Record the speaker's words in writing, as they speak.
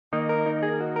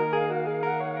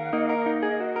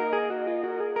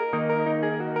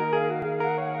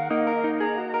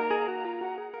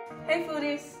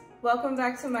Welcome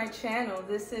back to my channel.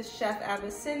 This is Chef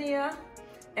Abyssinia,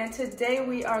 and today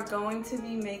we are going to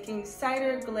be making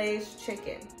cider glazed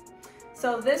chicken.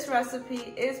 So this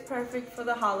recipe is perfect for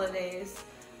the holidays.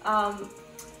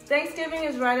 Thanksgiving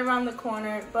is right around the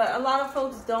corner, but a lot of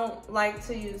folks don't like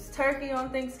to use turkey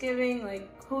on Thanksgiving. Like,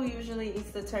 who usually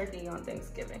eats the turkey on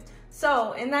Thanksgiving?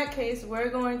 So in that case, we're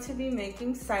going to be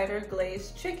making cider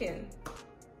glazed chicken.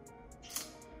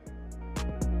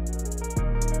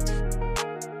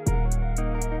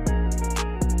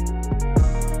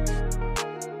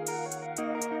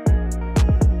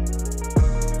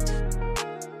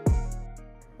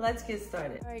 Let's get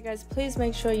started. Alright guys, please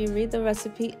make sure you read the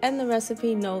recipe and the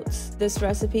recipe notes. This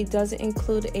recipe does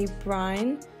include a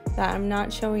brine that I'm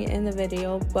not showing in the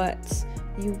video, but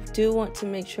you do want to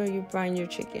make sure you brine your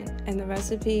chicken, and the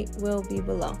recipe will be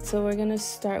below. So we're gonna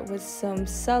start with some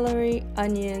celery,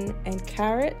 onion, and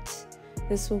carrot.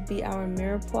 This will be our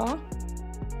mirepoix.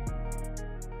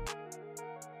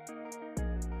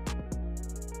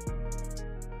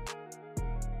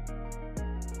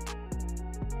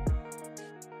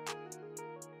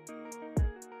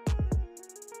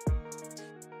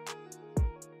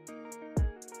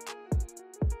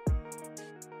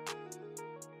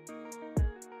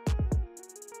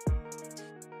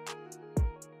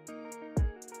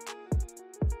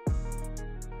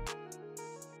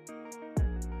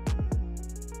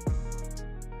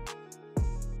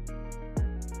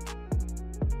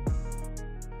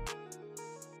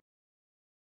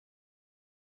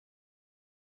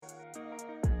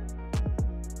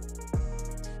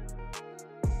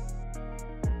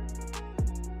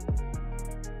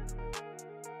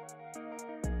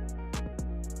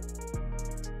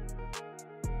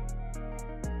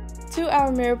 To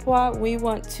our mirepoix, we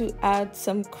want to add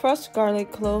some crushed garlic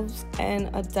cloves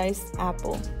and a diced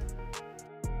apple.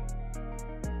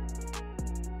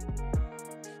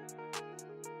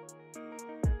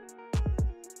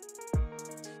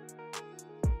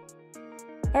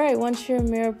 Alright, once your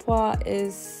mirepoix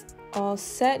is all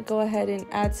set, go ahead and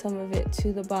add some of it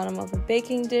to the bottom of a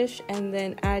baking dish and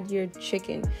then add your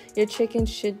chicken. Your chicken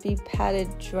should be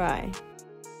patted dry.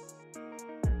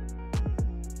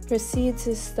 Proceed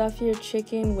to stuff your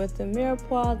chicken with the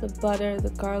mirepoix, the butter, the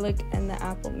garlic, and the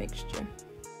apple mixture.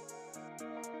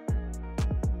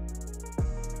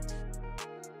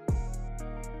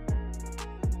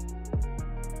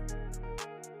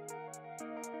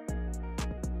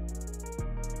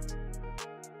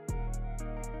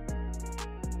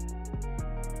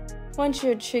 Once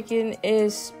your chicken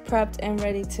is prepped and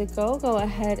ready to go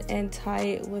ahead and tie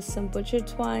it with some butcher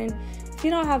twine. If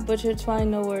you don't have butcher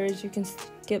twine, no worries, you can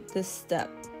skip this step.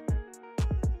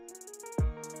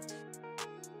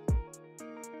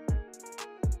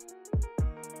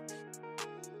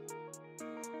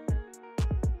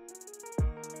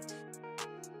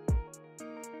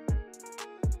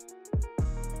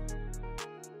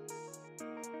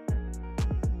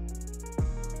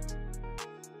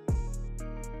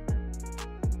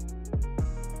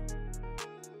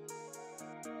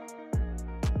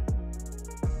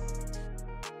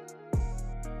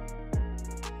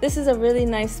 This is a really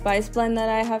nice spice blend that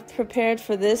I have prepared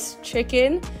for this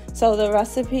chicken. So the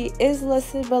recipe is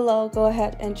listed below. Go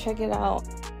ahead and check it out.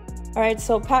 Alright,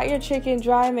 so pat your chicken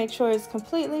dry, make sure it's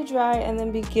completely dry, and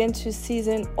then begin to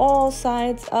season all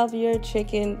sides of your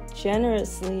chicken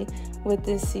generously with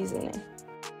this seasoning.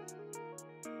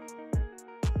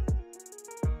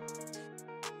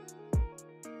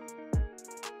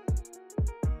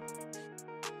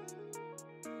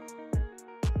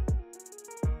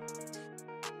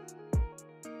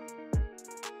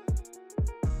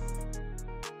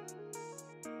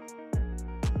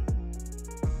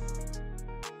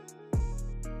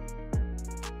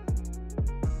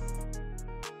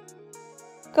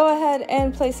 Go ahead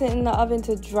and place it in the oven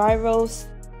to dry roast.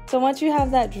 So once you have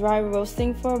that dry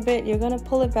roasting for a bit, you're going to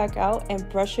pull it back out and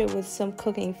brush it with some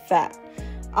cooking fat.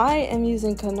 I am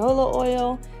using canola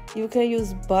oil. You could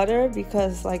use butter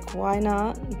because, like, why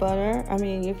not butter? I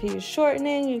mean, you could use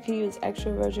shortening, you can use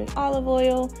extra virgin olive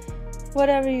oil,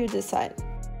 whatever you decide.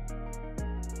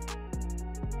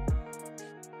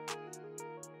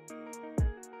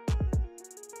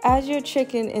 As your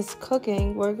chicken is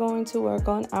cooking, we're going to work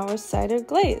on our cider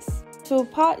glaze. To a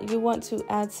pot, you want to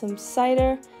add some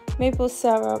cider, maple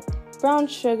syrup, brown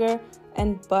sugar,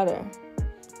 and butter.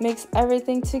 Mix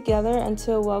everything together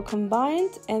until well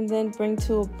combined and then bring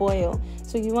to a boil.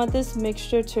 So you want this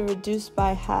mixture to reduce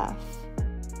by half.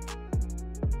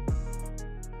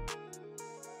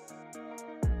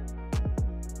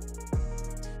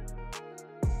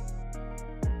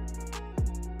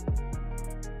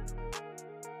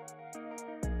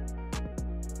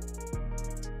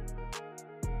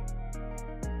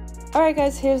 Alright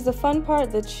guys, here's the fun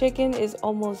part. The chicken is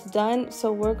almost done,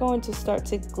 so we're going to start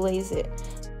to glaze it.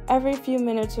 Every few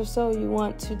minutes or so, you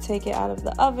want to take it out of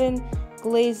the oven,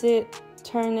 glaze it,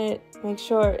 turn it, make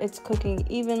sure it's cooking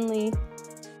evenly.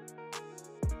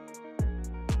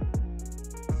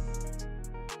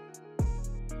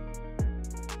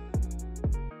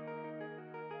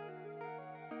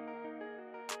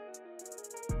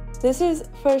 This is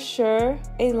for sure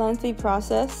a lengthy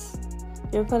process.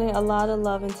 You're putting a lot of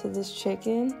love into this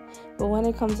chicken, but when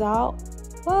it comes out,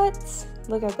 what?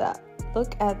 Look at that.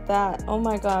 Look at that. Oh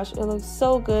my gosh, it looks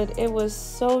so good. It was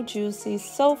so juicy,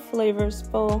 so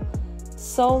flavorful,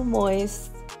 so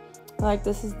moist. Like,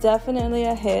 this is definitely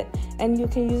a hit, and you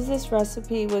can use this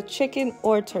recipe with chicken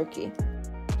or turkey.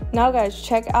 Now guys,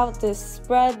 check out this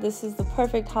spread. This is the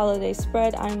perfect holiday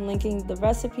spread. I'm linking the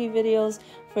recipe videos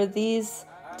for these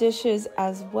dishes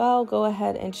as well. Go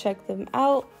ahead and check them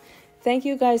out. Thank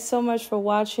you guys so much for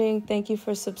watching. Thank you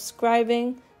for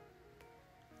subscribing.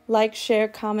 Like, share,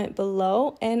 comment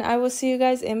below, and I will see you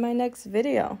guys in my next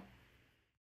video.